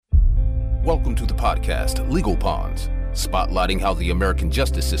Welcome to the podcast, Legal Pawns, spotlighting how the American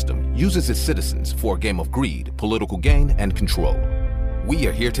justice system uses its citizens for a game of greed, political gain, and control. We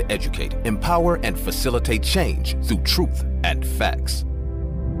are here to educate, empower, and facilitate change through truth and facts.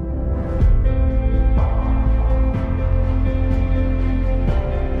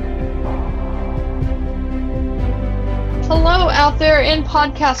 Hello out there in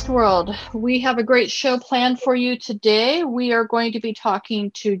podcast world. We have a great show planned for you today. We are going to be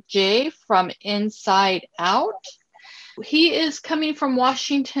talking to Jay from Inside Out. He is coming from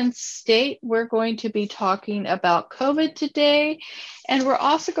Washington State. We're going to be talking about COVID today, and we're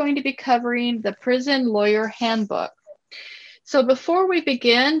also going to be covering the Prison Lawyer Handbook. So before we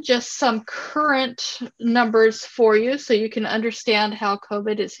begin, just some current numbers for you so you can understand how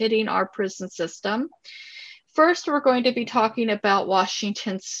COVID is hitting our prison system. First, we're going to be talking about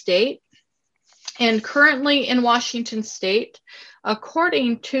Washington State. And currently in Washington State,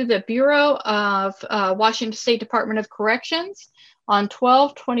 according to the Bureau of Washington State Department of Corrections on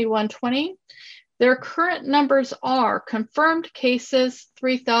 12/21/20, their current numbers are confirmed cases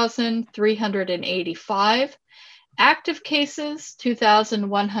 3,385, active cases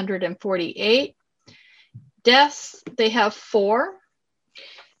 2,148, deaths they have 4.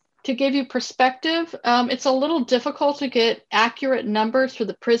 To give you perspective, it's a little difficult to get accurate numbers for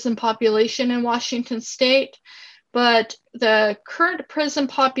the prison population in Washington State, but the current prison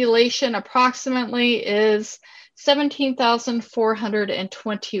population approximately is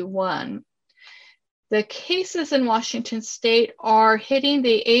 17,421. The cases in Washington State are hitting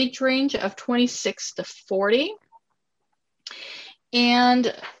the age range of 26 to 40.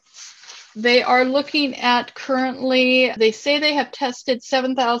 And they are looking at currently, they say they have tested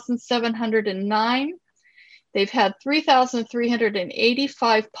 7,709. They've had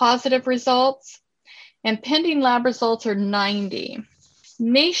 3,385 positive results, and pending lab results are 90.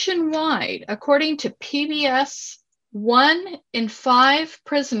 Nationwide, according to PBS, 1 in 5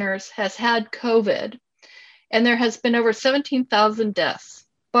 prisoners has had COVID, and there has been over 17,000 deaths.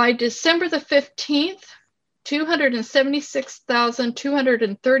 By December the 15th,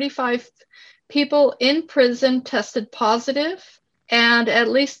 276,235 people in prison tested positive, and at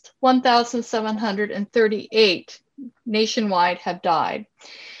least 1,738 nationwide have died.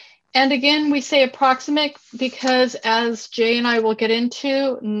 And again, we say approximate because, as Jay and I will get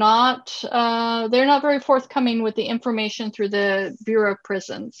into, they're not very forthcoming with the information through the Bureau of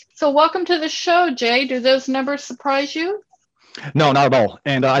Prisons. So welcome to the show, Jay. Do those numbers surprise you? No, not at all.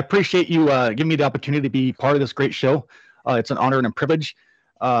 And I appreciate you giving me the opportunity to be part of this great show. It's an honor and a privilege.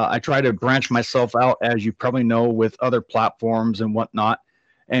 I try to branch myself out, as you probably know, with other platforms and whatnot.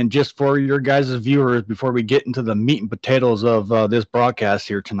 And just for your guys' viewers, before we get into the meat and potatoes of this broadcast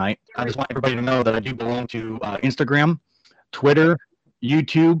here tonight, I just want everybody to know that I do belong to Instagram, Twitter,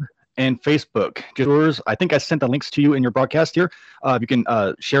 YouTube, and Facebook. Viewers, I think I sent the links to you in your broadcast here. If you can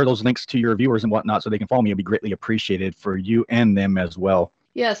share those links to your viewers and whatnot so they can follow me, it'd be greatly appreciated for you and them as well.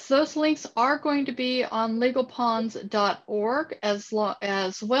 Yes, those links are going to be on legalpawns.org as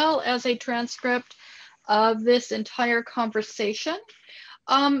well as a transcript of this entire conversation.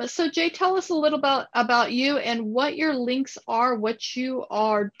 So Jay, tell us a little about you and what your links are, what you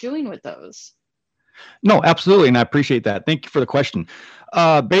are doing with those. No, absolutely, and I appreciate that. Thank you for the question.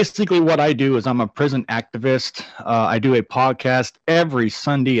 Basically, what I do is I'm a prison activist. I do a podcast every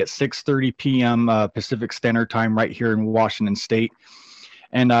Sunday at 6:30 p.m. Pacific Standard Time right here in Washington State.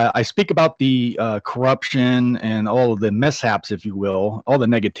 And I speak about the corruption and all of the mishaps, if you will, all the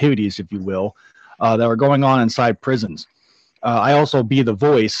negativities, if you will, that are going on inside prisons. I also be the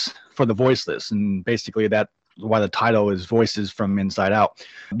voice for the voiceless, and basically that's why the title is Voices from Inside Out.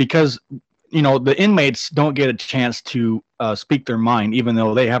 Because the inmates don't get a chance to speak their mind, even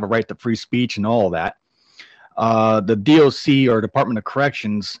though they have a right to free speech and all of that. The DOC, or Department of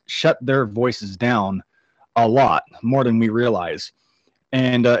Corrections, shut their voices down a lot, more than we realize.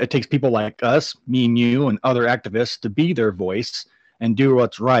 And it takes people like us, me and you, and other activists to be their voice and do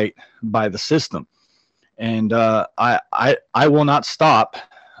what's right by the system. And I will not stop,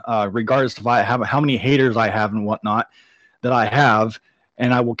 regardless of how many haters I have and whatnot that I have.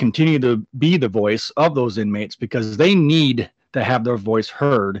 And I will continue to be the voice of those inmates because they need to have their voice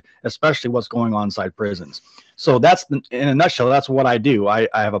heard, especially what's going on inside prisons. So that's, in a nutshell, that's what I do. I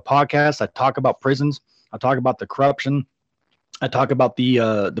have a podcast. I talk about prisons. I talk about the corruption. I talk about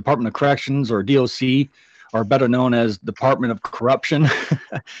the Department of Corrections, or DOC, or better known as Department of Corruption.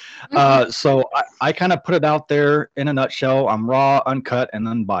 So I kind of put it out there in a nutshell. I'm raw, uncut, and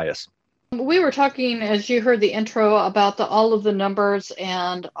unbiased. We were talking, as you heard the intro, about all of the numbers,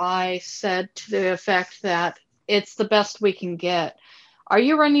 and I said to the effect that it's the best we can get. Are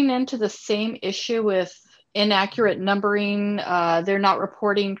you running into the same issue with inaccurate numbering? They're not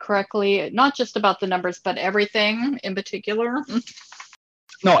reporting correctly, not just about the numbers, but everything in particular?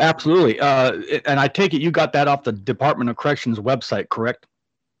 No, absolutely. And I take it you got that off the Department of Corrections website, correct?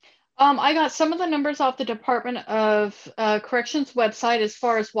 I got some of the numbers off the Department of Corrections website as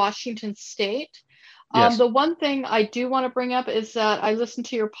far as Washington State. Yes. The one thing I do want to bring up is that I listened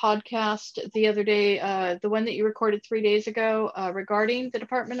to your podcast the other day, the one that you recorded 3 days ago regarding the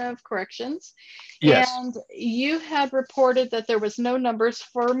Department of Corrections. Yes. And you had reported that there was no numbers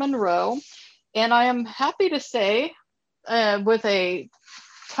for Monroe. And I am happy to say, with a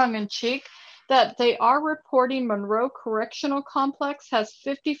tongue-in-cheek, that they are reporting Monroe Correctional Complex has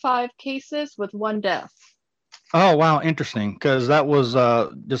 55 cases with 1 death. Oh, wow. Interesting. Because that was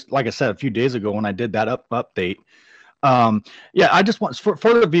just like I said, a few days ago when I did that update. Yeah, I just want for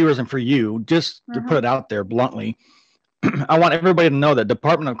the viewers and for you, just to put it out there bluntly, I want everybody to know that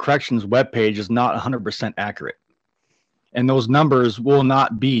Department of Corrections webpage is not 100% accurate. And those numbers will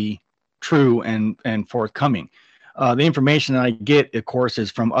not be true and forthcoming. The information that I get, of course,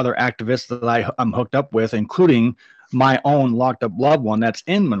 is from other activists that I'm hooked up with, including my own locked up loved one that's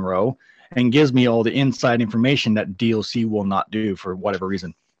in Monroe, and gives me all the inside information that DOC will not do for whatever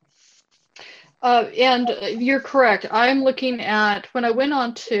reason. And you're correct. I'm looking at, when I went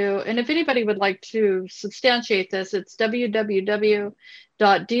on to, and if anybody would like to substantiate this, it's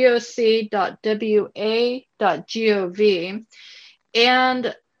www.doc.wa.gov.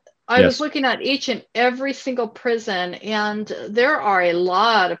 And I was looking at each and every single prison, and there are a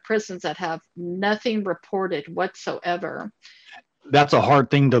lot of prisons that have nothing reported whatsoever. That's a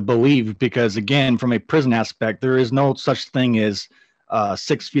hard thing to believe because, again, from a prison aspect, there is no such thing as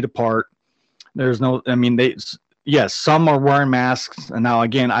 6 feet apart. There's no, I mean, yes, some are wearing masks. And now,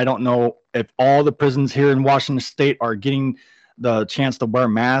 again, I don't know if all the prisons here in Washington State are getting the chance to wear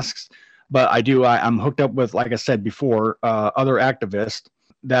masks, but I'm hooked up with, like I said before, other activists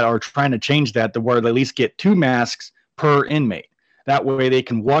that are trying to change that to where they at least get 2 masks per inmate. That way they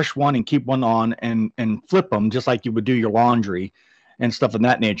can wash one and keep one on and flip them just like you would do your laundry and stuff of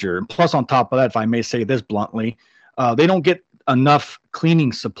that nature. And plus, on top of that, if I may say this bluntly, they don't get enough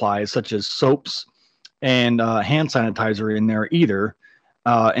cleaning supplies such as soaps and hand sanitizer in there either.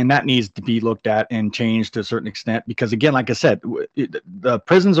 And that needs to be looked at and changed to a certain extent because, again, like I said, the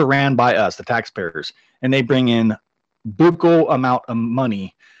prisons are ran by us, the taxpayers, and they bring in buku amount of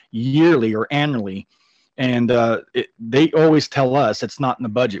money yearly or annually. And they always tell us it's not in the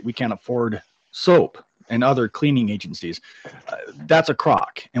budget. We can't afford soap and other cleaning agencies. That's a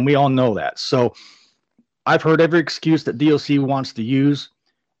crock, and we all know that. So I've heard every excuse that DOC wants to use.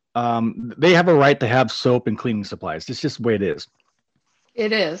 They have a right to have soap and cleaning supplies. It's just the way it is.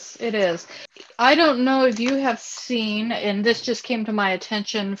 It is. It is. I don't know if you have seen, and this just came to my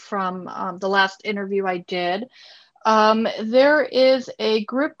attention from the last interview I did. There is a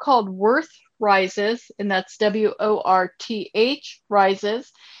group called Worth Rises, and that's WORTH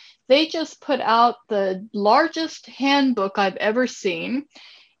Rises. They just put out the largest handbook I've ever seen,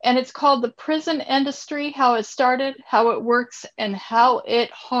 and it's called The Prison Industry, How It Started, How It Works, and How It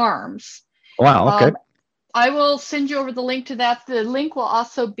Harms. Wow, okay. I will send you over the link to that. The link will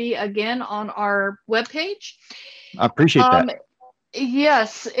also be, again, on our webpage. I appreciate that.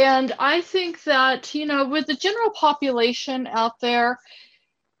 Yes, and I think that, with the general population out there,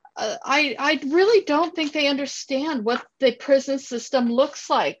 I really don't think they understand what the prison system looks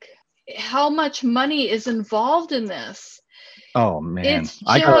like, how much money is involved in this. Oh man,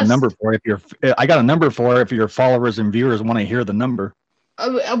 I got a number for it. If your followers and viewers want to hear the number.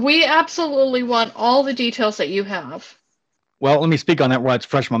 We absolutely want all the details that you have. Well, let me speak on that while it's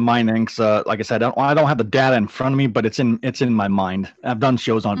fresh in my mind. Because, like I said, I don't have the data in front of me, but it's in my mind. I've done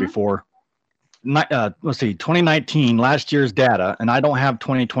shows on it before. Let's see, 2019, last year's data, and I don't have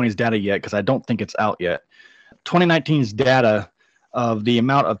 2020's data yet because I don't think it's out yet. 2019's data of the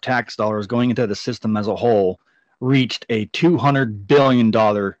amount of tax dollars going into the system as a whole reached a $200 billion.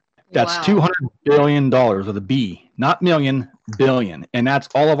 That's $200 billion with a B, not million, billion. And that's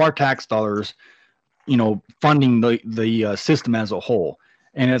all of our tax dollars, funding the system as a whole.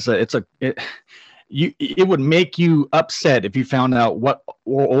 And it would make you upset if you found out what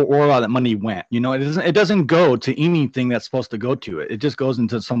or all that money went. It doesn't go to anything that's supposed to go to it. It just goes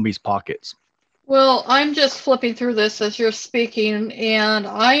into somebody's pockets. Well, I'm just flipping through this as you're speaking, and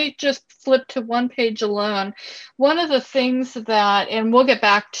I just flipped to one page alone. One of the things that, and we'll get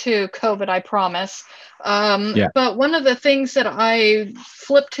back to COVID, I promise. But one of the things that I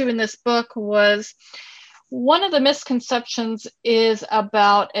flipped to in this book was One of the misconceptions is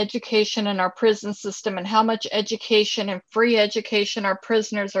about education in our prison system and how much education and free education our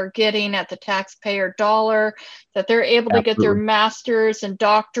prisoners are getting at the taxpayer dollar, that they're able to get their masters and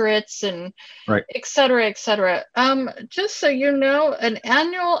doctorates and et cetera, et cetera. Just so you know, an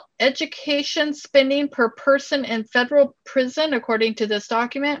annual education spending per person in federal prison, according to this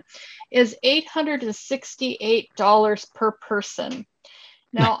document, is $868 per person.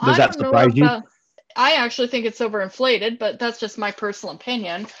 Now, Does that surprise you? I actually think it's overinflated, but that's just my personal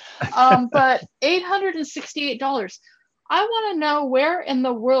opinion. But $868. I want to know where in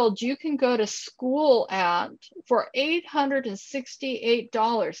the world you can go to school at for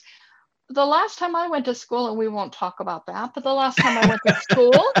 $868. The last time I went to school, and we won't talk about that, but the last time I went to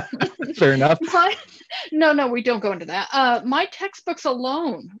school. Fair enough. No, we don't go into that. My textbooks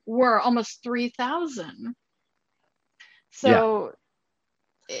alone were almost $3,000. So. Yeah.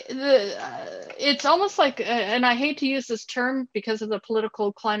 It's almost like, and I hate to use this term because of the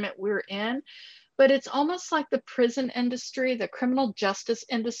political climate we're in, but it's almost like the prison industry, the criminal justice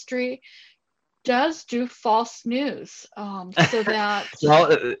industry, does do false news. So that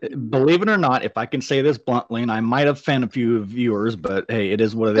well, believe it or not, if I can say this bluntly, and I might offend a few viewers, but hey, it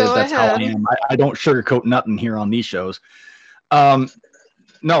is what it is. That's how I am. I don't sugarcoat nothing here on these shows.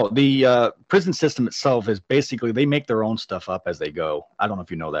 No, the prison system itself is basically, they make their own stuff up as they go. I don't know if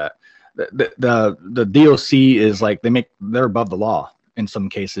you know that. The DOC is like, they're above the law in some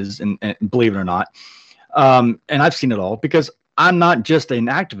cases, and believe it or not. And I've seen it all because I'm not just an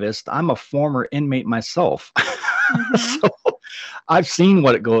activist. I'm a former inmate myself. So I've seen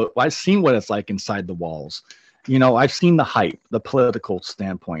I've seen what it's like inside the walls. You know, I've seen the hype, the political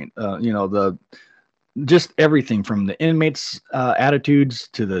standpoint, just everything from the inmates' attitudes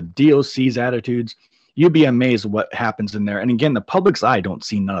to the DOC's attitudes. You'd be amazed what happens in there. And again, the public's eye don't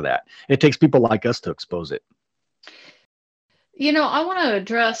see none of that. It takes people like us to expose it. You know, I want to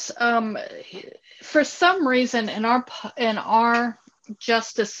address, for some reason in our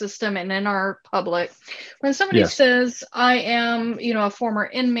justice system and in our public, when somebody says, I am, a former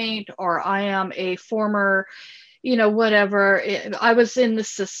inmate, or I am a former, whatever, I was in the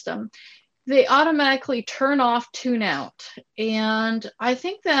system, they automatically tune out. And I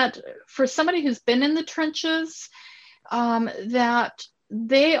think that for somebody who's been in the trenches, that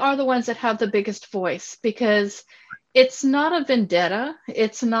they are the ones that have the biggest voice, because it's not a vendetta.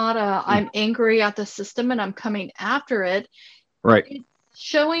 It's not I'm angry at the system and I'm coming after it. Right. It's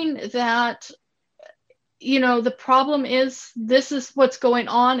showing that, the problem is this is what's going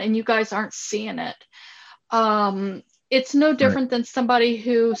on and you guys aren't seeing it. It's no different than somebody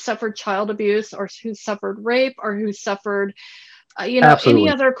who suffered child abuse, or who suffered rape, or who suffered, any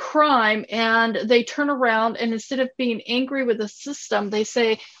other crime, and they turn around and instead of being angry with the system, they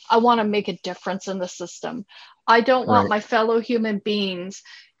say, I want to make a difference in the system. I don't want my fellow human beings,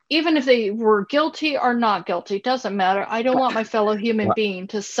 even if they were guilty or not guilty, doesn't matter. I don't want my fellow human being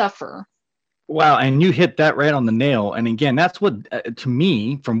to suffer. Wow. And you hit that right on the nail. And again, that's what, to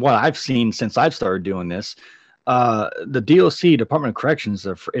me, from what I've seen since I've started doing this, the DOC, Department of Corrections,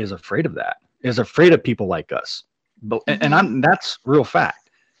 is afraid of that, is afraid of people like us. But, and that's real fact.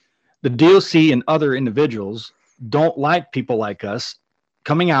 The DOC and other individuals don't like people like us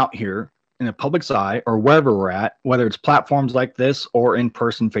coming out here in the public's eye, or wherever we're at, whether it's platforms like this or in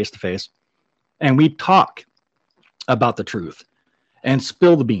person, face to face. And we talk about the truth and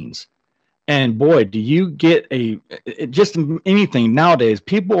spill the beans. And boy, do you get just anything nowadays,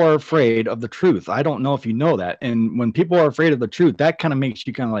 people are afraid of the truth. I don't know if you know that. And when people are afraid of the truth, that kind of makes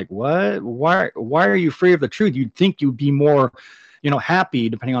you kind of like, what? Why are you afraid of the truth? You'd think you'd be more, happy,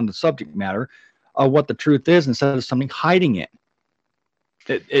 depending on the subject matter, of what the truth is, instead of something hiding it.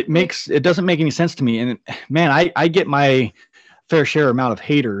 It doesn't make any sense to me. And man, I get my fair share amount of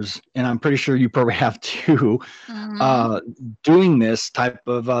haters, and I'm pretty sure you probably have too, doing this type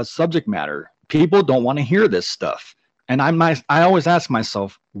of subject matter. People don't want to hear this stuff. And I always ask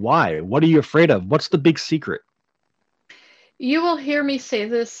myself, why? What are you afraid of? What's the big secret? You will hear me say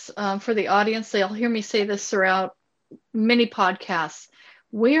this for the audience. They'll hear me say this throughout many podcasts.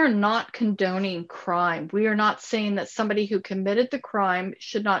 We are not condoning crime. We are not saying that somebody who committed the crime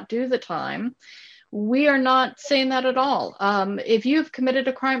should not do the time. We are not saying that at all. If you've committed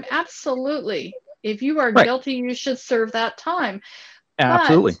a crime, absolutely. If you are guilty, you should serve that time.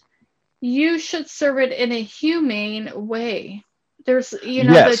 Absolutely. But you should serve it in a humane way. There's,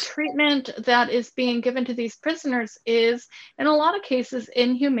 the treatment that is being given to these prisoners is, in a lot of cases,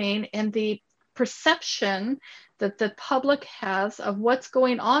 inhumane, and the perception that the public has of what's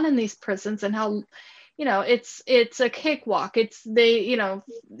going on in these prisons and how, it's a cakewalk.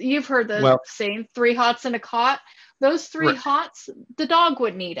 You've heard the saying, 3 hots in a cot. Those 3 hots, the dog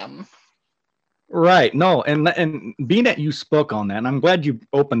wouldn't eat them. Right. No. And being that you spoke on that, and I'm glad you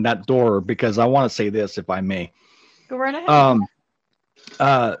opened that door, because I want to say this, if I may. Go right ahead.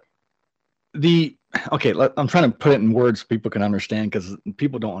 I'm trying to put it in words so people can understand, because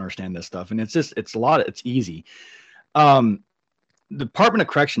people don't understand this stuff. And it's easy. Department of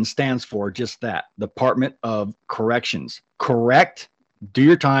Corrections stands for just that, Department of Corrections. Correct, do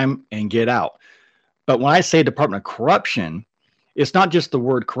your time, and get out. But when I say Department of Corruption, it's not just the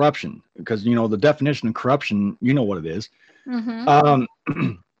word corruption, because, the definition of corruption, you know what it is.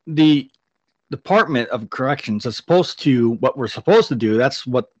 Mm-hmm. The Department of Corrections is what we're supposed to do, that's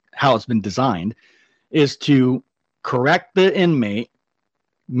how it's been designed, is to correct the inmate,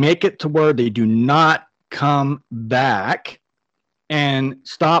 make it to where they do not come back, and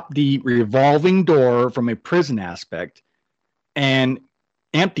stop the revolving door from a prison aspect, and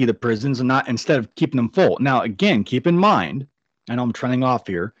empty the prisons, and not, instead of keeping them full. Now, again, keep in mind, I know I'm trending off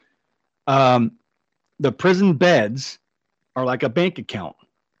here, the prison beds are like a bank account.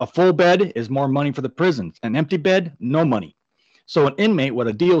 A full bed is more money for the prisons. An empty bed, no money. So an inmate with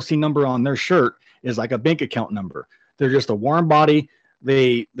a DOC number on their shirt is like a bank account number. They're just a warm body.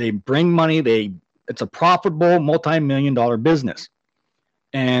 They bring money. It's a profitable multi-million-dollar business.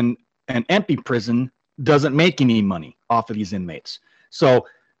 And an empty prison doesn't make any money off of these inmates. So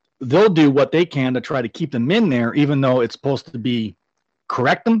they'll do what they can to try to keep them in there, even though it's supposed to be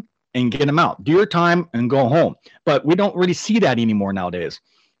correct them and get them out. Do your time and go home. But we don't really see that anymore nowadays.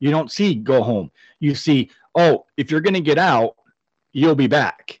 You don't see go home. You see, if you're going to get out, you'll be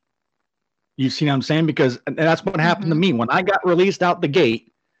back. You see what I'm saying? Because that's what happened to me. When I got released out the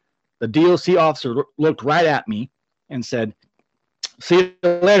gate, the DOC officer looked right at me and said, "See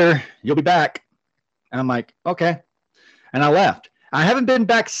you later. You'll be back." And I'm like, okay. And I left. I haven't been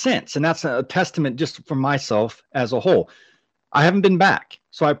back since. And that's a testament just for myself as a whole. I haven't been back.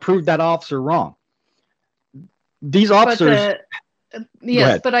 So I proved that officer wrong. These officers.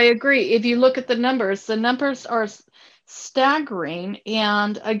 Yes, but I agree. If you look at the numbers are staggering.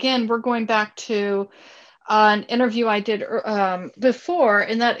 And again, we're going back to an interview I did before.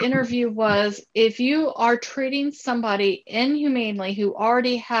 And that interview was, if you are treating somebody inhumanely who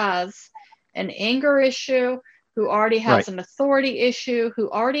already has an anger issue, who already has an authority issue, who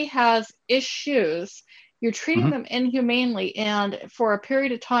already has issues, you're treating them inhumanely, and for a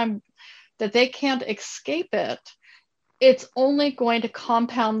period of time that they can't escape it, it's only going to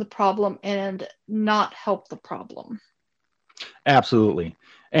compound the problem and not help the problem. Absolutely.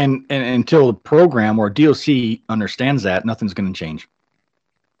 And until the program or DOC understands that, nothing's going to change.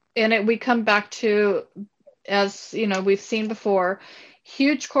 And we come back to, as we've seen before,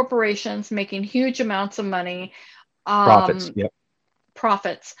 huge corporations making huge amounts of money. Profits. Yep.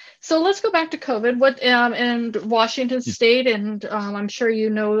 Profits. So let's go back to COVID. What in Washington State, and I'm sure you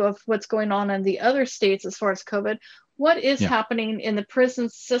know of what's going on in the other states as far as COVID. What is happening in the prison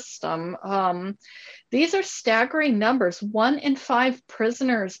system? These are staggering numbers. 1 in 5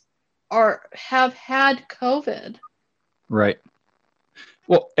 prisoners have had COVID. Right.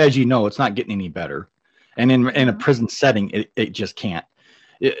 Well, as you know, it's not getting any better. And in a prison setting, it just can't.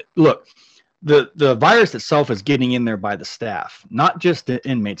 Look, the virus itself is getting in there by the staff, not just the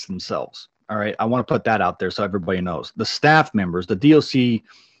inmates themselves. All right. I want to put that out there so everybody knows. The staff members, the DOC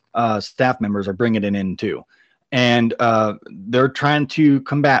staff members are bringing it in too. And they're trying to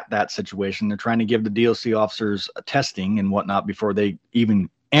combat that situation. They're trying to give the DOC officers testing and whatnot before they even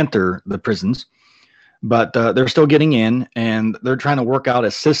enter the prisons. But they're still getting in, and they're trying to work out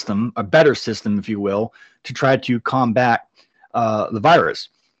a better system, if you will, to try to combat the virus.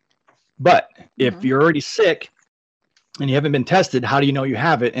 But if you're already sick and you haven't been tested, how do you know you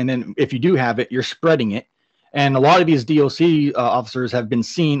have it? And then if you do have it, you're spreading it. And a lot of these DOC officers have been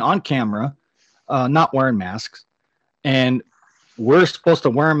seen on camera not wearing masks, and we're supposed to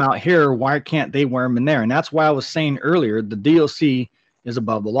wear them out here. Why can't they wear them in there? And that's why I was saying earlier, the DOC is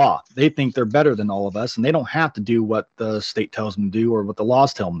above the law. They think they're better than all of us, and they don't have to do what the state tells them to do or what the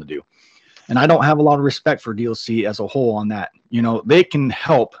laws tell them to do. And I don't have a lot of respect for DOC as a whole on that. They can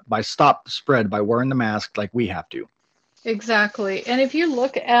help by stop the spread by wearing the mask like we have to. Exactly. And if you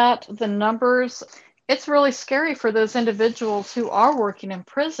look at the numbers, it's really scary for those individuals who are working in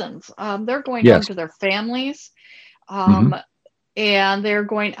prisons. They're going home to their families, and they're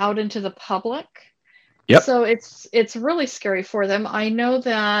going out into the public. Yep. So it's really scary for them. I know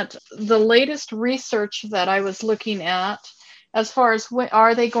that the latest research that I was looking at, as far as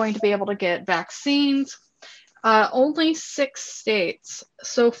are they going to be able to get vaccines, Only 6 states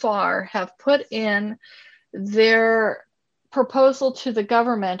so far have put in their proposal to the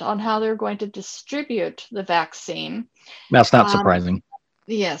government on how they're going to distribute the vaccine. That's not surprising.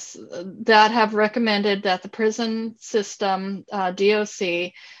 Yes, that have recommended that the prison system,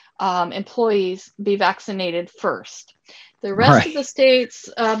 DOC, employees be vaccinated first. The rest of the states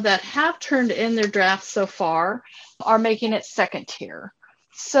that have turned in their drafts so far are making it second tier.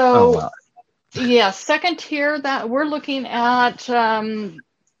 So, second tier, that we're looking at,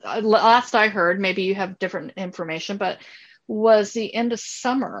 last I heard, maybe you have different information, but was the end of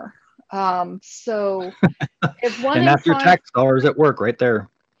summer. So if one and that's your tax dollars at work right there.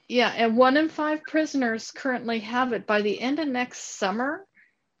 Yeah, and 1 in 5 prisoners currently have it. By the end of next summer,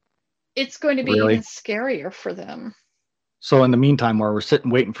 it's going to be even scarier for them. So in the meantime, while we're sitting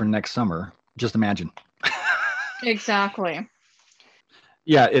waiting for next summer, just imagine. Exactly.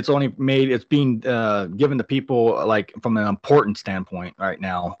 Yeah, it's being given to people like from an important standpoint right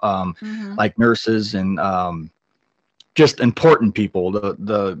now, like nurses and just important people.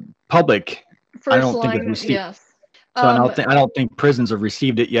 The public, I don't think it's received. Yes. So I don't think prisons have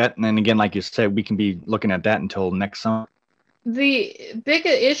received it yet. And then again, like you said, we can be looking at that until next summer. The big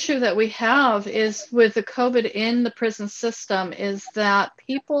issue that we have is with the COVID in the prison system is that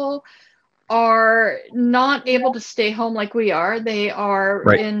people are not able to stay home like we are. They are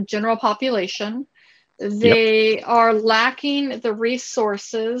in general population. They are lacking the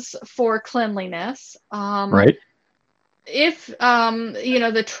resources for cleanliness. If,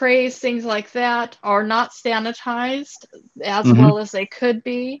 the trays, things like that are not sanitized as well as they could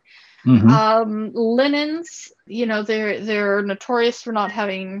be. Linens, they're notorious for not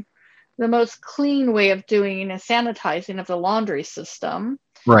having the most clean way of doing a sanitizing of the laundry system.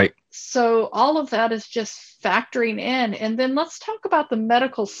 Right. So all of that is just factoring in. And then let's talk about the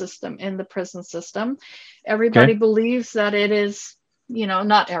medical system in the prison system. Everybody believes that it is,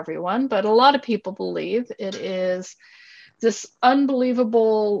 not everyone, but a lot of people believe it is this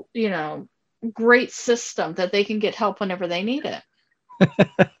unbelievable, great system that they can get help whenever they need it.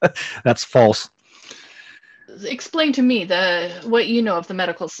 That's false. Explain to me what you know of the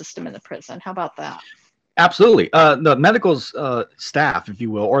medical system in the prison. How about that? Absolutely. The medical staff, if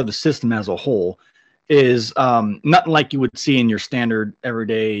you will, or the system as a whole, is nothing like you would see in your standard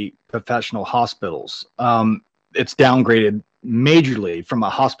everyday professional hospitals. It's downgraded majorly from a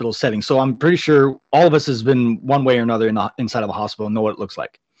hospital setting. So I'm pretty sure all of us has been one way or another inside of a hospital and know what it looks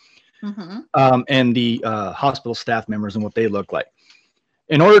like. And the hospital staff members and what they look like.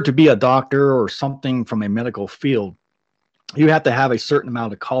 In order to be a doctor or something from a medical field, you have to have a certain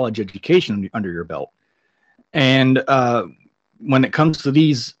amount of college education under your belt. And when it comes to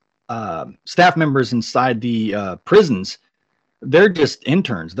these staff members inside the prisons, they're just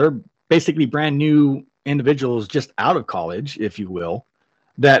interns. They're basically brand new individuals just out of college, if you will,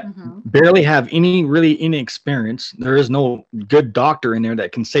 that barely have any experience. There is no good doctor in there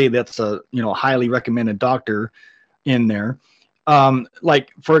that can say that's a highly recommended doctor in there.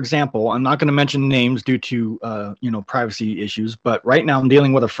 Like, for example, I'm not going to mention names due to, privacy issues, but right now I'm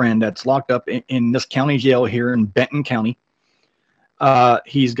dealing with a friend that's locked up in this county jail here in Benton County.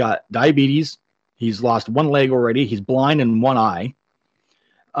 He's got diabetes. He's lost one leg already. He's blind in one eye.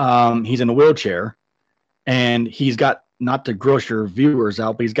 He's in a wheelchair, and he's got, not to gross your viewers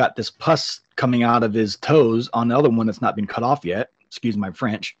out, but he's got this pus coming out of his toes on the other one that's not been cut off yet. Excuse my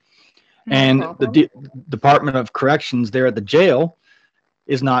French. And the Department of Corrections there at the jail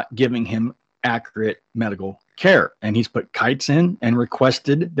is not giving him accurate medical care. And he's put kites in and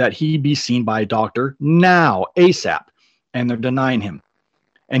requested that he be seen by a doctor now, ASAP. And they're denying him.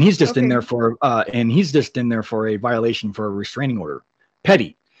 And he's just in there for a violation for a restraining order.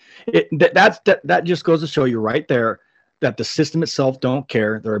 Petty. That just goes to show you right there that the system itself don't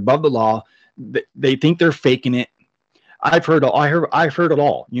care. They're above the law. They think they're faking it. I've heard it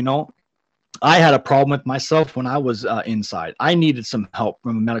all. I had a problem with myself when I was inside. I needed some help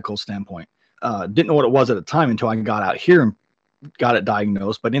from a medical standpoint. Didn't know what it was at the time until I got out here and got it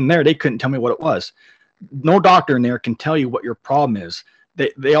diagnosed. But in there, they couldn't tell me what it was. No doctor in there can tell you what your problem is.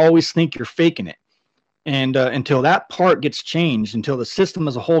 They always think you're faking it. And until that part gets changed, until the system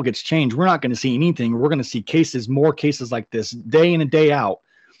as a whole gets changed, we're not going to see anything. We're going to see more cases like this day in and day out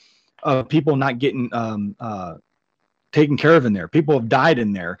of people not getting taken care of in there. People have died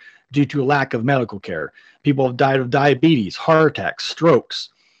in there due to a lack of medical care. People have died of diabetes, heart attacks, strokes.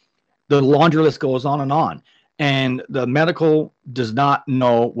 The laundry list goes on and on. And the medical does not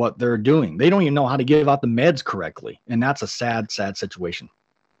know what they're doing. They don't even know how to give out the meds correctly. And that's a sad, sad situation.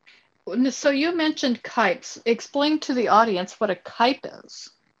 So you mentioned KIPES. Explain to the audience what a KIPE is.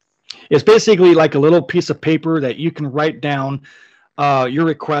 It's basically like a little piece of paper that you can write down your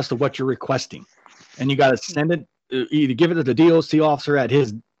request of what you're requesting. And you got to send it, either give it to the DOC officer at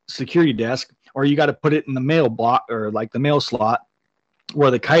his security desk, or you got to put it in the mail block or like the mail slot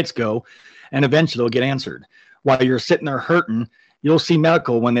where the kites go, and eventually it'll get answered. While you're sitting there hurting, you'll see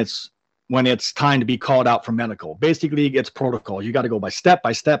medical when it's time to be called out for medical. Basically, it's protocol. You got to go by step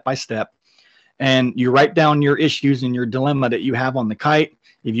by step by step. And you write down your issues and your dilemma that you have on the kite.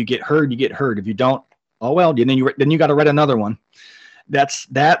 If you get heard, you get heard. If you don't, oh well. Then you got to write another one.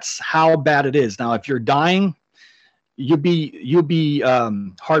 That's how bad it is. Now, if you're dying, you'll be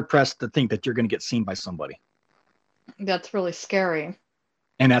hard pressed to think that you're going to get seen by somebody. That's really scary.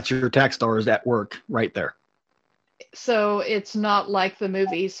 And that's your tax dollars at work right there. So it's not like the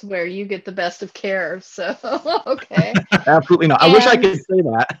movies where you get the best of care. So, okay. Absolutely not. I wish I could say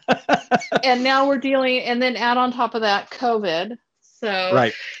that. And now we're dealing, and then add on top of that COVID. So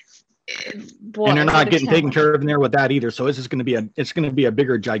right. Boy, and they're not getting taken care of in there with that either. So it's going to be a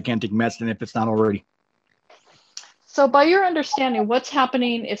bigger, gigantic mess than if it's not already. So by your understanding, what's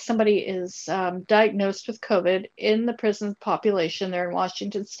happening if somebody is diagnosed with COVID in the prison population there in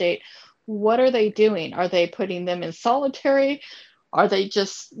Washington State? What are they doing? Are they putting them in solitary? Are they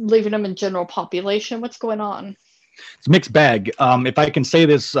just leaving them in general population? What's going on? It's a mixed bag. If I can say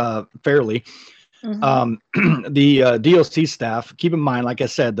this fairly, the DOC staff, keep in mind, like I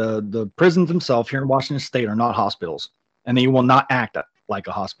said, the prisons themselves here in Washington State are not hospitals, and they will not act like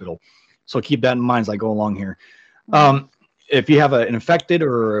a hospital. So keep that in mind as I go along here. If you have an infected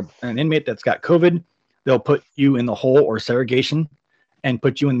or an inmate that's got COVID, they'll put you in the hole or segregation and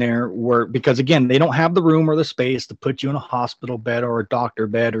put you in there because again, they don't have the room or the space to put you in a hospital bed or a doctor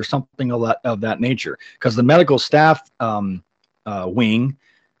bed or something of that nature, because the medical staff wing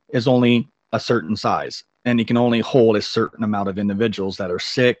is only a certain size, and you can only hold a certain amount of individuals that are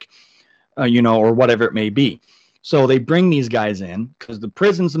sick, or whatever it may be. So they bring these guys in because the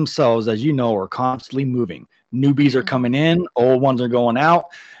prisons themselves, as you know, are constantly moving. Newbies are coming in, old ones are going out.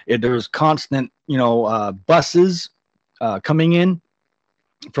 There's constant, buses coming in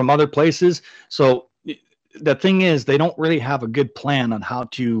from other places. So the thing is, they don't really have a good plan on how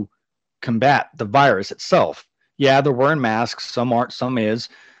to combat the virus itself. Yeah, they're wearing masks. Some aren't, some is.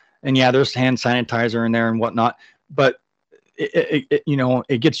 And yeah, there's hand sanitizer in there and whatnot. But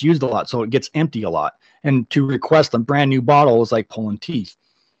it gets used a lot, so it gets empty a lot. And to request a brand new bottle is like pulling teeth.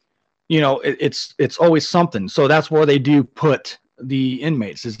 It's always something. So that's where they do put the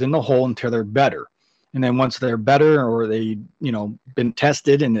inmates, is in the hole until they're better. And then once they're better, or they, been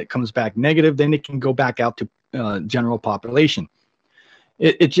tested and it comes back negative, then it can go back out to general population.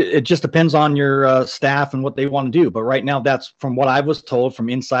 It just depends on your staff and what they want to do. But right now, that's from what I was told from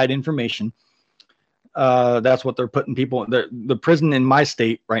inside information. That's what they're putting people in. The prison in my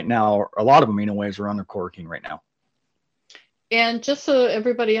state right now, a lot of them anyways, are under quarantine right now. And just so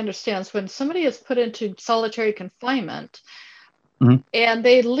everybody understands, when somebody is put into solitary confinement and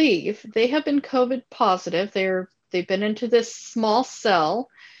they leave, they have been COVID positive. They've been into this small cell,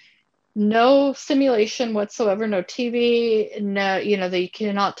 no stimulation whatsoever, no TV, no, they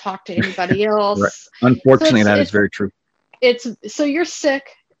cannot talk to anybody else. Right. Unfortunately, that is very true. So you're sick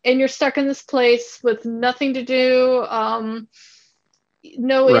and you're stuck in this place with nothing to do,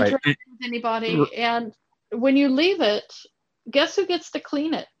 no interaction with anybody. And when you leave it, guess who gets to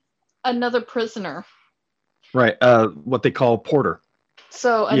clean it? Another prisoner. Right. What they call porter.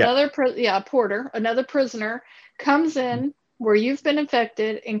 So porter, another prisoner comes in where you've been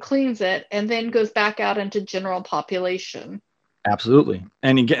infected and cleans it, and then goes back out into general population. Absolutely.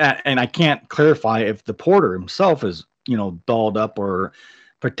 And I can't clarify if the porter himself is, dolled up or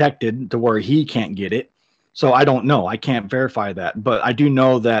protected to where he can't get it. So I don't know. I can't verify that. But I do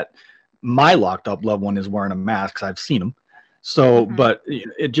know that my locked up loved one is wearing a mask, 'cause I've seen him. So, but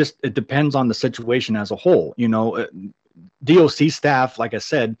it depends on the situation as a whole. DOC staff, like I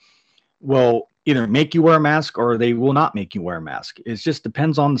said, will either make you wear a mask or they will not make you wear a mask. It just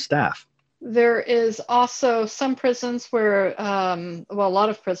depends on the staff. There is also some prisons where, a lot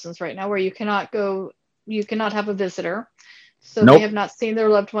of prisons right now where you cannot have a visitor. So They have not seen their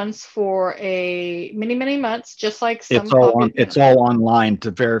loved ones for many, many months, just like some. It's all online to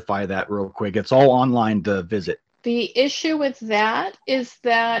verify that real quick. It's all online to visit. The issue with that is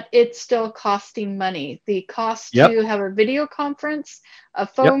that it's still costing money. The cost to have a video conference, a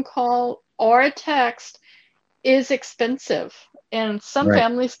phone call, or a text is expensive. And some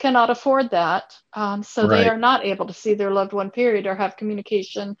families cannot afford that. So they are not able to see their loved one, period, or have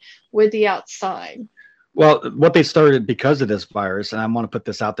communication with the outside. Well, what they started because of this virus, and I want to put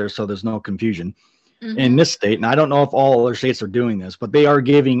this out there so there's no confusion, in this state, and I don't know if all other states are doing this, but they are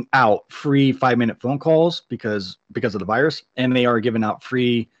giving out free 5-minute phone calls because of the virus, and they are giving out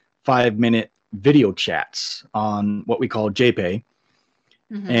free 5-minute video chats on what we call JPay.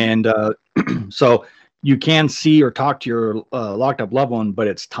 And so you can see or talk to your locked up loved one, but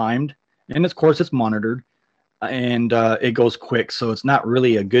it's timed, and of course it's monitored, and it goes quick, so it's not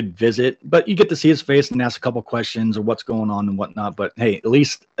really a good visit, but you get to see his face and ask a couple questions or what's going on and whatnot. But hey, at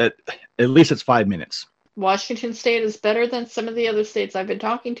least it's 5 minutes. Washington State is better than some of the other states I've been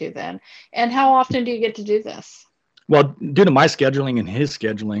talking to then. And how often do you get to do this? Well, due to my scheduling and his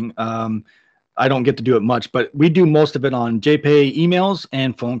scheduling, I don't get to do it much, but we do most of it on JPay emails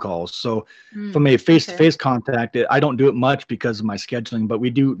and phone calls. So from a face-to-face contact, I don't do it much because of my scheduling, but we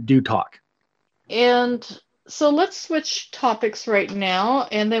do talk. And so let's switch topics right now,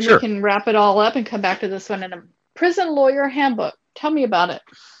 and then we can wrap it all up and come back to this one. In a prison lawyer handbook. Tell me about it.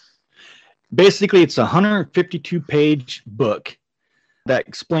 Basically, it's a 152-page book that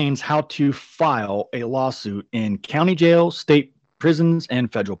explains how to file a lawsuit in county jail, state prisons,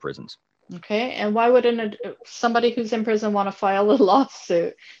 and federal prisons. Okay, and why wouldn't somebody who's in prison want to file a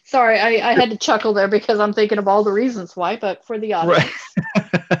lawsuit? Sorry, I had to chuckle there because I'm thinking of all the reasons why, but for the audience.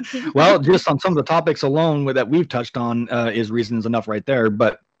 Right. Well, just on some of the topics alone that we've touched on is reasons enough right there.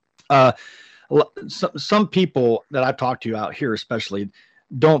 But some people that I've talked to out here especially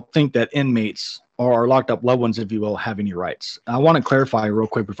don't think that inmates or locked up loved ones, if you will, have any rights. I want to clarify real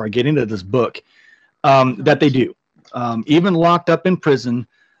quick before I get into this book that they do. Even locked up in prison,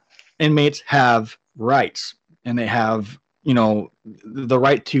 inmates have rights, and they have, the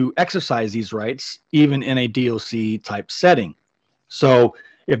right to exercise these rights, even in a DOC type setting. So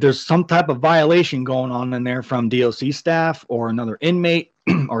if there's some type of violation going on in there from DOC staff or another inmate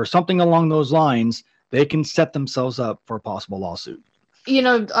or something along those lines, they can set themselves up for a possible lawsuit.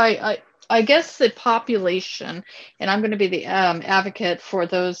 I guess the population, and I'm going to be the advocate for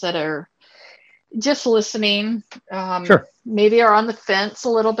those that are just listening, maybe are on the fence a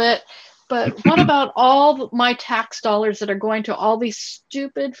little bit, but what about all my tax dollars that are going to all these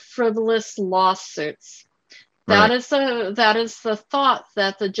stupid, frivolous lawsuits? That is the thought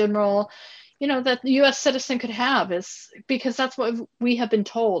that the general, that the U.S. citizen could have, is because that's what we have been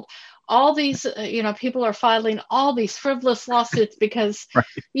told. All these, people are filing all these frivolous lawsuits because,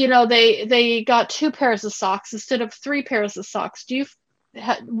 they got 2 pairs of socks instead of 3 pairs of socks.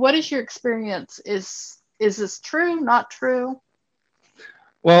 What is your experience? Is this true? Not true?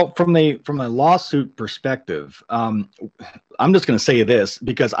 Well, from a lawsuit perspective, I'm just going to say this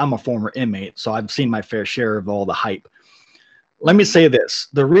because I'm a former inmate, so I've seen my fair share of all the hype. Let me say this: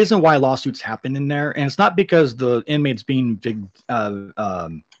 the reason why lawsuits happen in there, and it's not because the inmate's being big,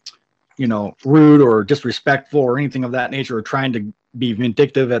 rude or disrespectful or anything of that nature, or trying to be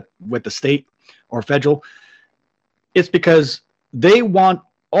vindictive with the state or federal. It's because they want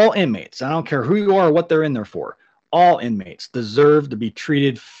all inmates. I don't care who you are or what they're in there for. All inmates deserve to be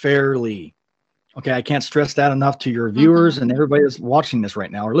treated fairly. Okay, I can't stress that enough to your viewers and everybody that's watching this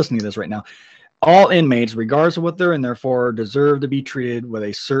right now or listening to this right now. All inmates, regardless of what they're in there for, deserve to be treated with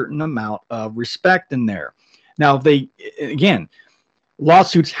a certain amount of respect in there. Now,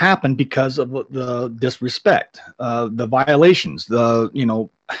 lawsuits happen because of the disrespect, the violations,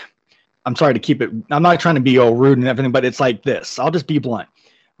 I'm sorry to keep it. I'm not trying to be all rude and everything, but it's like this. I'll just be blunt.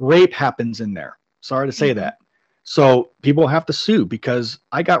 Rape happens in there. Sorry to say that. So people have to sue because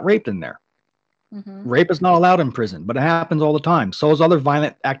I got raped in there. Rape is not allowed in prison, but it happens all the time. So is other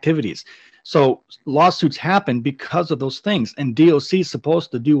violent activities. So lawsuits happen because of those things. And DOC is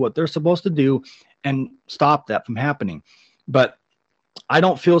supposed to do what they're supposed to do and stop that from happening. But I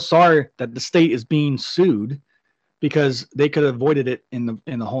don't feel sorry that the state is being sued, because they could have avoided it in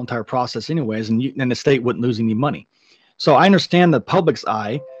the whole entire process anyways, and the state wouldn't lose any money. So I understand the public's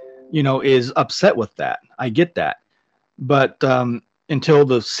eye, is upset with that. I get that. But until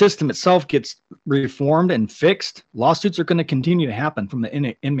the system itself gets reformed and fixed, lawsuits are going to continue to happen from the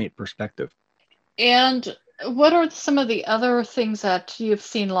inmate perspective. And what are some of the other things that you've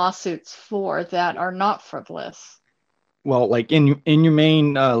seen lawsuits for that are not frivolous? Well, like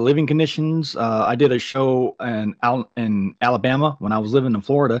inhumane living conditions. I did a show out in Alabama when I was living in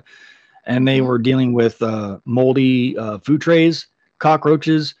Florida, and they were dealing with moldy food trays,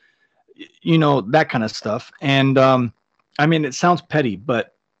 cockroaches, that kind of stuff. And it sounds petty,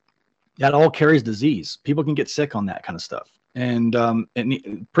 but that all carries disease. People can get sick on that kind of stuff. And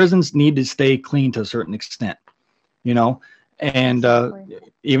prisons need to stay clean to a certain extent, And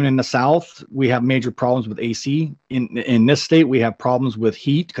even in the South, we have major problems with AC. In this state, we have problems with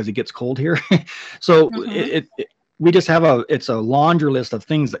heat because it gets cold here. So we just have it's a laundry list of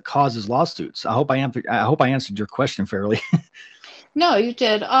things that causes lawsuits. I hope I answered your question fairly. No, you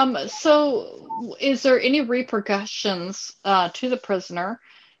did. So is there any repercussions to the prisoner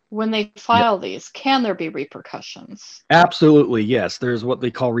when they file these? Can there be repercussions? Absolutely, yes. There's what they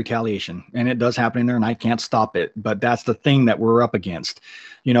call retaliation, and it does happen in there, and I can't stop it. But that's the thing that we're up against.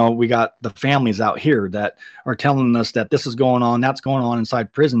 You know, we got the families out here that are telling us that this is going on, that's going on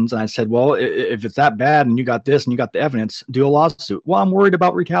inside prisons. And I said, well, if it's that bad and you got this and you got the evidence, do a lawsuit. Well, I'm worried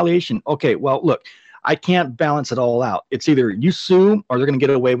about retaliation. Okay, well, look, I can't balance it all out. It's either you sue or they're going to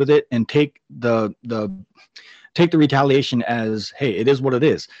get away with it and take the retaliation as, hey, it is what it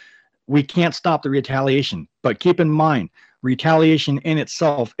is. We can't stop the retaliation, but keep in mind, retaliation in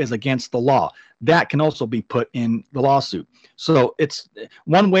itself is against the law. That can also be put in the lawsuit. So it's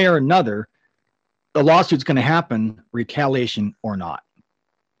one way or another, the lawsuit's going to happen, retaliation or not.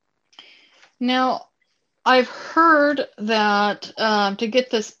 Now, I've heard that to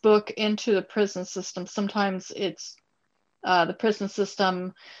get this book into the prison system, sometimes it's the prison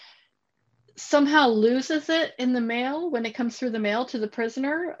system somehow loses it in the mail when it comes through the mail to the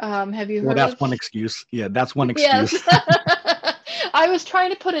prisoner. Have you heard? Well, that's one excuse. Yeah, that's one excuse. Yes. I was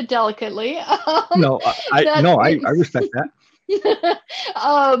trying to put it delicately. I respect that.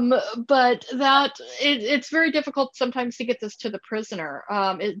 But that it's very difficult sometimes to get this to the prisoner.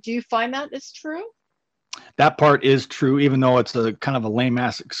 Do you find that is true? That part is true, even though it's a kind of a lame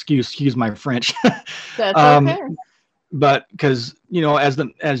ass excuse. Excuse my French. That's okay. But because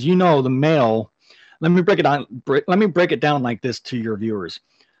as you know, the mail. Let me break it down like this to your viewers.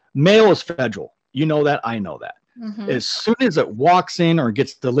 Mail is federal. You know that. I know that. Mm-hmm. As soon as it walks in or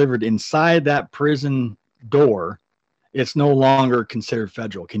gets delivered inside that prison door, it's no longer considered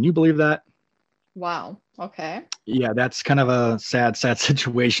federal. Can you believe that? Wow. Okay. Yeah, that's kind of a sad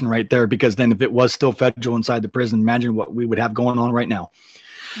situation right there, because then if it was still federal inside the prison, imagine what we would have going on right now.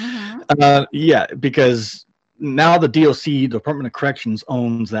 Mm-hmm. Yeah, because now the DOC, Department of Corrections,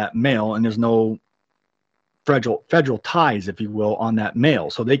 owns that mail, and there's no federal ties, if you will, on that mail.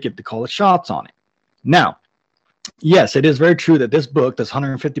 So they get to call the shots on it. Now, yes, it is very true that this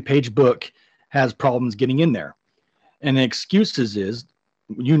 150-page book, has problems getting in there. And the excuses is,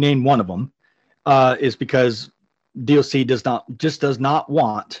 you name one of them, is because DOC does not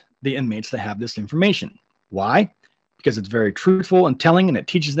want the inmates to have this information. Why? Because it's very truthful and telling, and it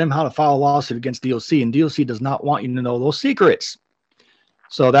teaches them how to file a lawsuit against DOC, and DOC does not want you to know those secrets.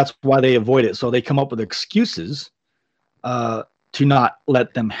 So that's why they avoid it. So they come up with excuses to not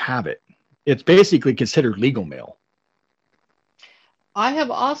let them have it. It's basically considered legal mail. I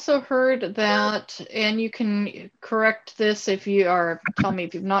have also heard that, and you can correct this if you are, tell me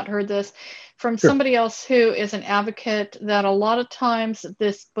if you've not heard this, from Sure. somebody else who is an advocate, that a lot of times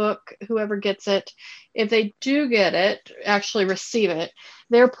this book, whoever gets it, if they do get it, actually receive it,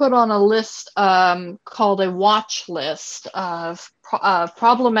 they're put on a list called a watch list of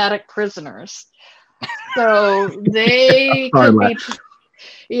problematic prisoners. So they could be...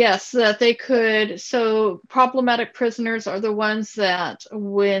 Yes, that they could. So problematic prisoners are the ones that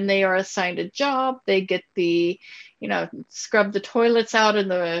when they are assigned a job, they get the, scrub the toilets out in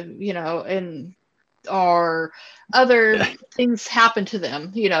the, or other things happen to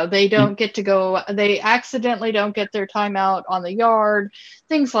them. They don't get to go, they accidentally don't get their time out on the yard,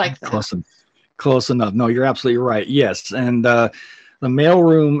 things like that. Close enough. No, you're absolutely right. Yes. And the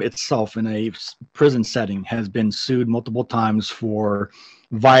mailroom itself in a prison setting has been sued multiple times for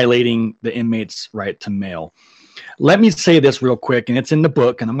violating the inmate's right to mail. Let me say this real quick, and it's in the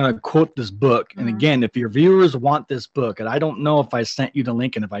book, and I'm going to quote this book. Mm-hmm. And again, if your viewers want this book, and I don't know if I sent you the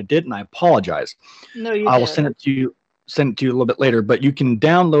link, and if I didn't, I apologize. No, you I will send it to you a little bit later, but you can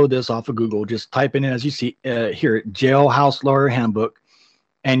download this off of Google. Just type in, as you see here, Jailhouse Lawyer Handbook,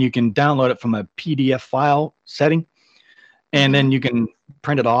 and you can download it from a PDF file setting. And then you can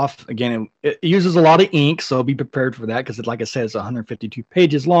print it off. Again, it uses a lot of ink, so be prepared for that, because like I said, it's 152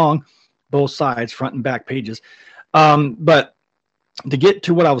 pages long, both sides, front and back pages. But to get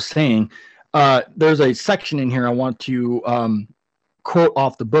to what I was saying, there's a section in here I want to quote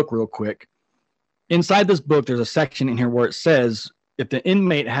off the book real quick. Inside this book, there's a section in here where it says, if the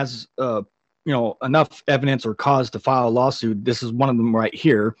inmate has enough evidence or cause to file a lawsuit, this is one of them right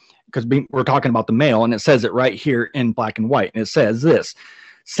here, because we're talking about the mail, and it says it right here in black and white. And it says this: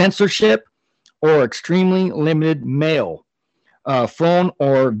 censorship or extremely limited mail, phone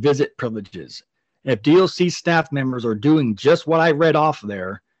or visit privileges. If DOC staff members are doing just what I read off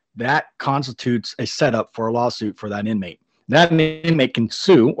there, that constitutes a setup for a lawsuit for that inmate. That inmate can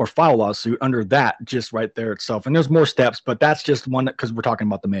sue or file a lawsuit under that just right there itself. And there's more steps, but that's just one, because we're talking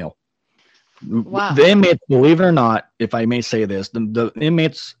about the mail. Wow. The inmates, believe it or not, if I may say this, the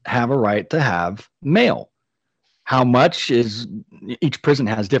inmates have a right to have mail. How much is, each prison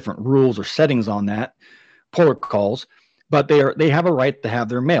has different rules or settings on that, protocols, but they have a right to have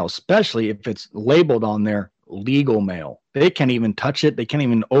their mail, especially if it's labeled on their legal mail. They can't even touch it. They can't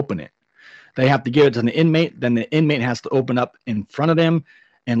even open it. They have to give it to the inmate. Then the inmate has to open up in front of them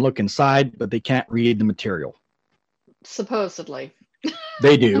and look inside, but they can't read the material. Supposedly.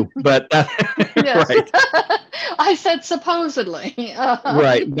 They do, but Yes. right. I said supposedly.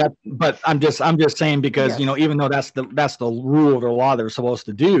 Right. But I'm just saying, because Yes. even though that's the rule or the law they're supposed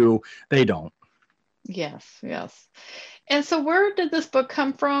to do, they don't. Yes, yes. And so where did this book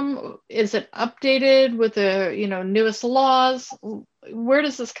come from? Is it updated with the, newest laws? Where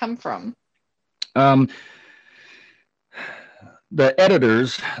does this come from? The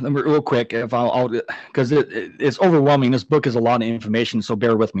editors, real quick, if I'll because it's overwhelming. This book is a lot of information, so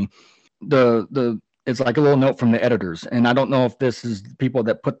bear with me. It's like a little note from the editors, and I don't know if this is the people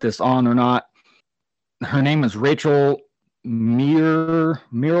that put this on or not. Her name is Rachel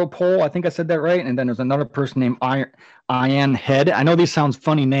Miropol. I think I said that right. And then there's another person named Ian Head. I know these sounds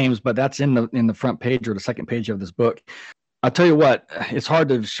funny names, but that's in the front page or the second page of this book. I'll tell you what, it's hard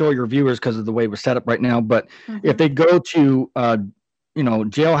to show your viewers because of the way we're set up right now. But if they go to,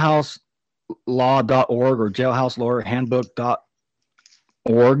 jailhouselaw.org or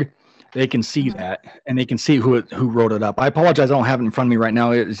jailhouselawyerhandbook.org, they can see that, and they can see who wrote it up. I apologize, I don't have it in front of me right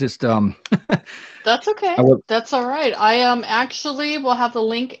now. It's just That's okay. That's all right. I actually will have the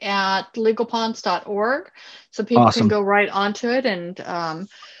link at legalponds.org, so people Awesome. can go right onto it, and I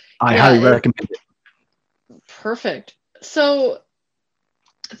highly recommend it. Perfect. So,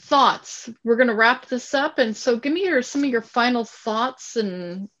 thoughts. We're going to wrap this up, and so give me some of your final thoughts,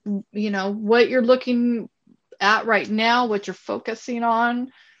 and what you're looking at right now, what you're focusing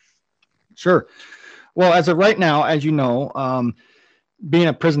on. Sure. Well, as of right now, as you know, being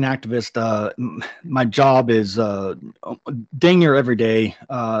a prison activist, my job is dang near every day.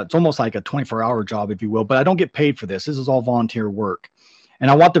 It's almost like a 24-hour job, if you will, but I don't get paid for this. This is all volunteer work. And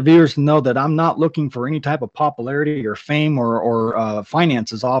I want the viewers to know that I'm not looking for any type of popularity or fame or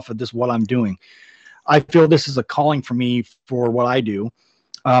finances off of this, what I'm doing. I feel this is a calling for me for what I do.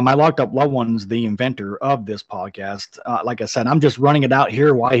 My Locked Up Loved One's the inventor of this podcast. Like I said, I'm just running it out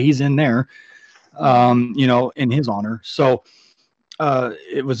here while he's in there, in his honor. So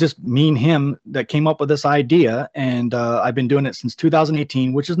it was just me and him that came up with this idea. And I've been doing it since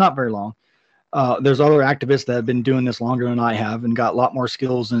 2018, which is not very long. There's other activists that have been doing this longer than I have and got a lot more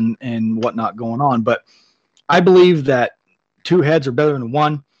skills and whatnot going on. But I believe that two heads are better than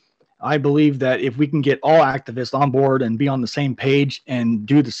one. I believe that if we can get all activists on board and be on the same page and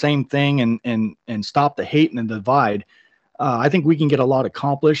do the same thing and stop the hate and the divide, I think we can get a lot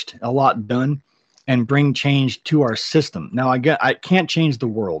accomplished, a lot done, and bring change to our system. Now, I can't change the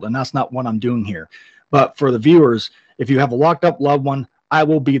world, and that's not what I'm doing here. But for the viewers, if you have a locked up loved one, I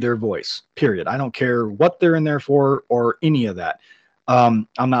will be their voice, period. I don't care what they're in there for or any of that. I'm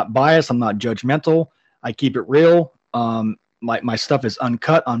not biased. I'm not judgmental. I keep it real. My stuff is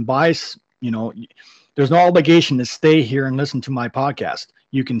uncut, unbiased. There's no obligation to stay here and listen to my podcast.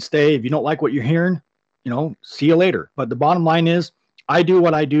 You can stay. If you don't like what you're hearing, see you later. But the bottom line is, I do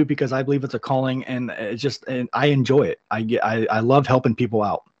what I do because I believe it's a calling, and and I enjoy it. I love helping people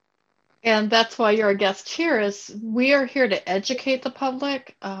out. And that's why you're a guest here. Is we are here to educate the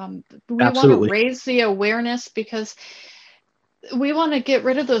public. We Absolutely. want to raise the awareness, because we want to get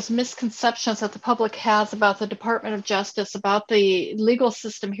rid of those misconceptions that the public has about the Department of Justice, about the legal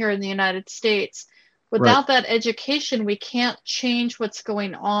system here in the United States. Without that education, we can't change what's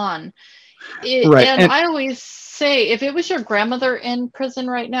going on. And I always say, if it was your grandmother in prison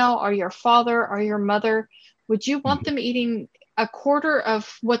right now, or your father or your mother, would you want them eating a quarter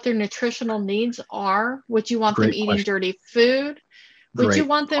of what their nutritional needs are? Would you want them eating dirty food? Would you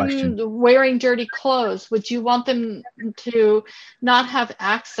want them wearing dirty clothes? Would you want them to not have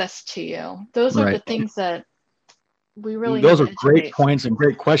access to you? Those are the things that we really those are great points and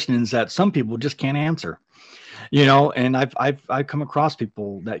great questions that some people just can't answer. And I've come across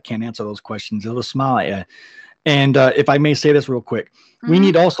people that can't answer those questions. They'll smile at you. And if I may say this real quick, we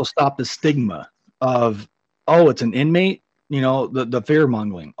need to also stop the stigma of, oh, it's an inmate. The fear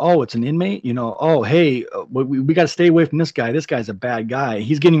mongering. Oh, it's an inmate. Oh, hey, we got to stay away from this guy. This guy's a bad guy.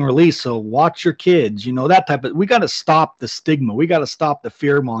 He's getting released, so watch your kids. That type of. We got to stop the stigma. We got to stop the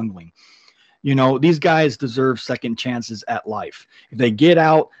fear mongering. These guys deserve second chances at life. If they get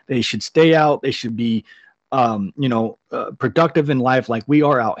out, they should stay out. They should be, productive in life like we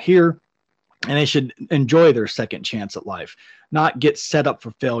are out here. and they should enjoy their second chance at life, not get set up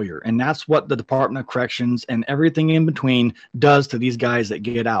for failure. And that's what the Department of Corrections and everything in between does to these guys that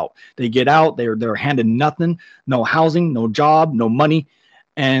get out. They get out, they're handed nothing, no housing, no job, no money.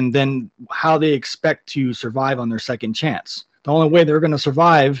 And then how they expect to survive on their second chance. The only way they're going to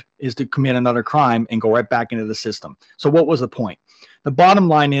survive is to commit another crime and go right back into the system. So what was the point? The bottom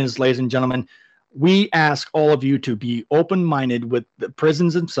line is, ladies and gentlemen, we ask all of you to be open-minded with the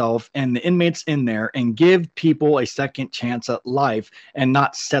prisons themselves and the inmates in there and give people a second chance at life and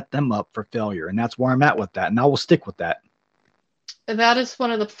not set them up for failure. And that's where I'm at with that. And I will stick with that. That is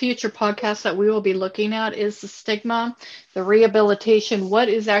one of the future podcasts that we will be looking at, is the stigma, the rehabilitation, what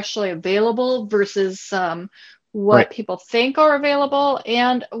is actually available versus what Right. people think are available,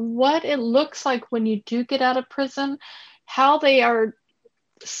 and what it looks like when you do get out of prison, how they are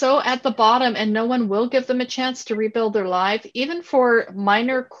so at the bottom and no one will give them a chance to rebuild their life, even for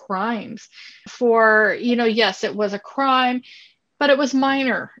minor crimes. For, yes, it was a crime, but it was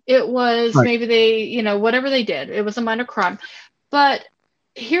minor. It was Right. maybe they, whatever they did, it was a minor crime. But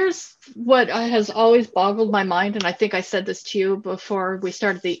here's what has always boggled my mind, and I think I said this to you before we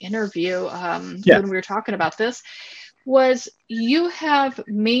started the interview when we were talking about this, was you have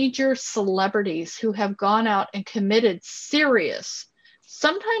major celebrities who have gone out and committed serious,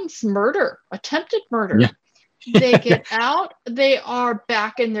 sometimes murder, attempted murder. Yeah. They get out, they are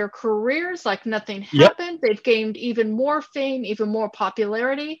back in their careers like nothing happened. They've gained even more fame, even more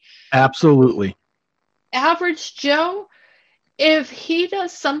popularity. Absolutely. Average Joe, if he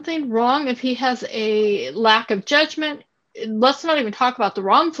does something wrong, if he has a lack of judgment, let's not even talk about the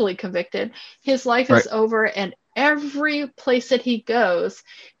wrongfully convicted, his life is over, and every place that he goes,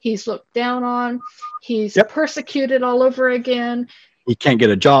 he's looked down on, he's persecuted all over again. He can't get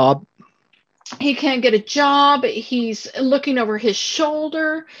a job. He's looking over his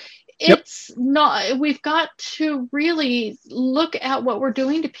shoulder. It's not, we've got to really look at what we're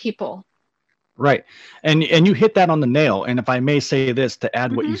doing to people. Right. And you hit that on the nail. And if I may say this to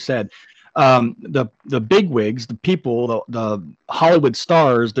add what you said, the bigwigs, the people, the Hollywood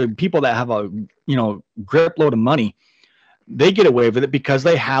stars, the people that have a, grip load of money, they get away with it because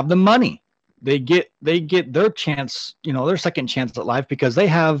they have the money. They get their chance, their second chance at life because they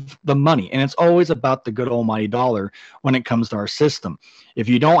have the money. And it's always about the good almighty dollar when it comes to our system. If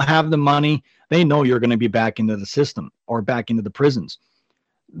you don't have the money, they know you're going to be back into the system or back into the prisons.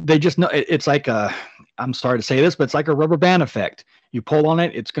 They just know it's like I'm sorry to say this, but it's like a rubber band effect. You pull on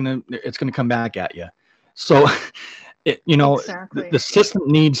it, it's gonna come back at you. So, Exactly. the system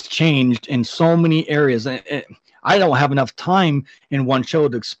needs changed in so many areas. I don't have enough time in one show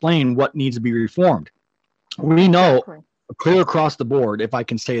to explain what needs to be reformed. We know clear across the board, if I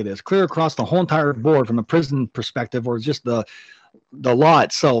can say this, clear across the whole entire board from a prison perspective, or just the law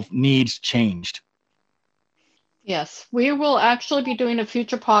itself needs changed. Yes, we will actually be doing a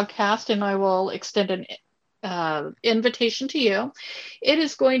future podcast, and I will extend an invitation to you. It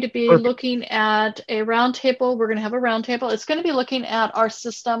is going to be looking at a roundtable. We're going to have a roundtable. It's going to be looking at our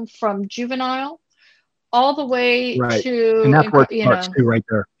system from juvenile all the way to, and that's where it starts too, right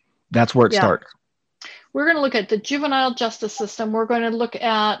there. That's where it starts. We're going to look at the juvenile justice system. We're going to look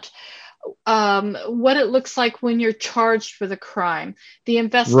at what it looks like when you're charged with a crime, the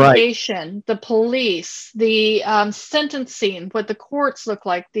investigation, the police, the sentencing, what the courts look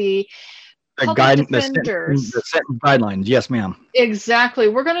like, the public defenders, the sentence guidelines. Yes, ma'am. Exactly.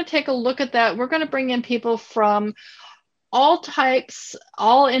 We're going to take a look at that. We're going to bring in people from all types,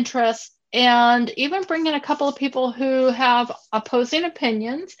 all interests, and even bring in a couple of people who have opposing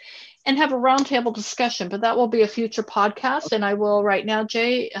opinions and have a roundtable discussion. But that will be a future podcast, and I will right now,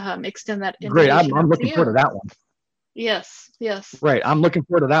 Jay, extend that invitation. Great. I'm looking forward to that one. Yes. Right. I'm looking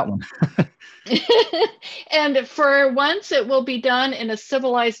forward to that one. And for once, it will be done in a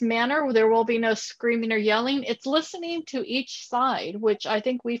civilized manner. There will be no screaming or yelling. It's listening to each side, which I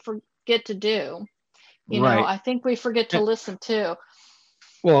think we forget to do. I think we forget to listen too.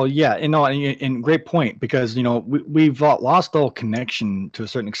 Well, yeah, and great point, because, we've lost all connection to a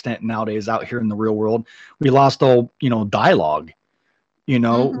certain extent nowadays out here in the real world. We lost all, dialogue. We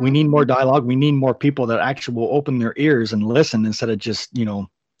need more dialogue. We need more people that actually will open their ears and listen instead of just,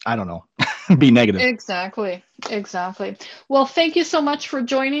 I don't know, be negative. Exactly. Well, thank you so much for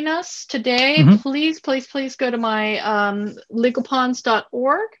joining us today. Please go to my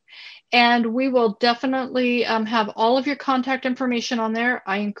legalponds.org. And we will definitely have all of your contact information on there.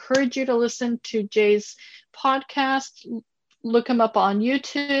 I encourage you to listen to Jay's podcast. Look him up on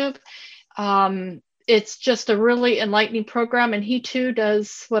YouTube. It's just a really enlightening program. And he too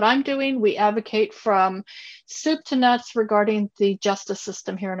does what I'm doing. We advocate from soup to nuts regarding the justice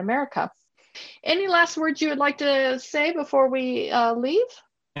system here in America. Any last words you would like to say before we leave?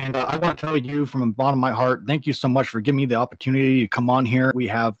 And I want to tell you from the bottom of my heart, thank you so much for giving me the opportunity to come on here. We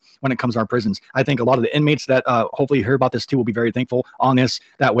have, when it comes to our prisons, I think a lot of the inmates that hopefully hear about this too will be very thankful on this.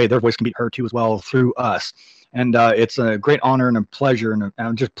 That way their voice can be heard too as well through us. And it's a great honor and a pleasure. And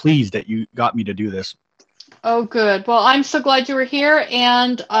I'm just pleased that you got me to do this. Oh, good. Well, I'm so glad you were here.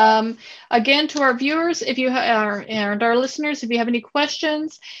 And again, to our viewers, if you and our listeners, if you have any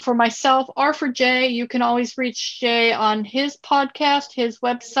questions for myself or for Jay, you can always reach Jay on his podcast, his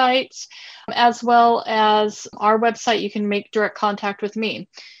websites, as well as our website. You can make direct contact with me.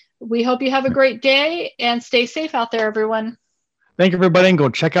 We hope you have a great day and stay safe out there, everyone. Thank you, everybody, and go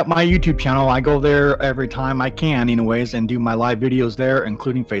check out my YouTube channel. I go there every time I can, anyways, and do my live videos there,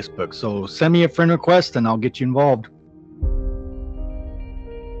 including Facebook. So send me a friend request, and I'll get you involved.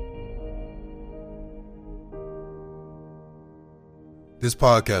 This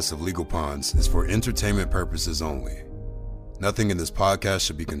podcast of Legal Ponds is for entertainment purposes only. Nothing in this podcast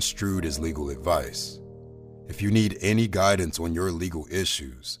should be construed as legal advice. If you need any guidance on your legal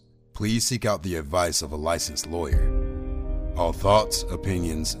issues, please seek out the advice of a licensed lawyer. All thoughts,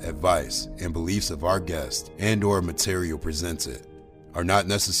 opinions, advice, and beliefs of our guest and/or material presented are not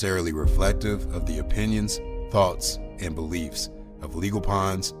necessarily reflective of the opinions, thoughts, and beliefs of Legal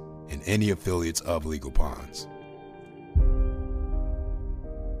Ponds and any affiliates of Legal Ponds.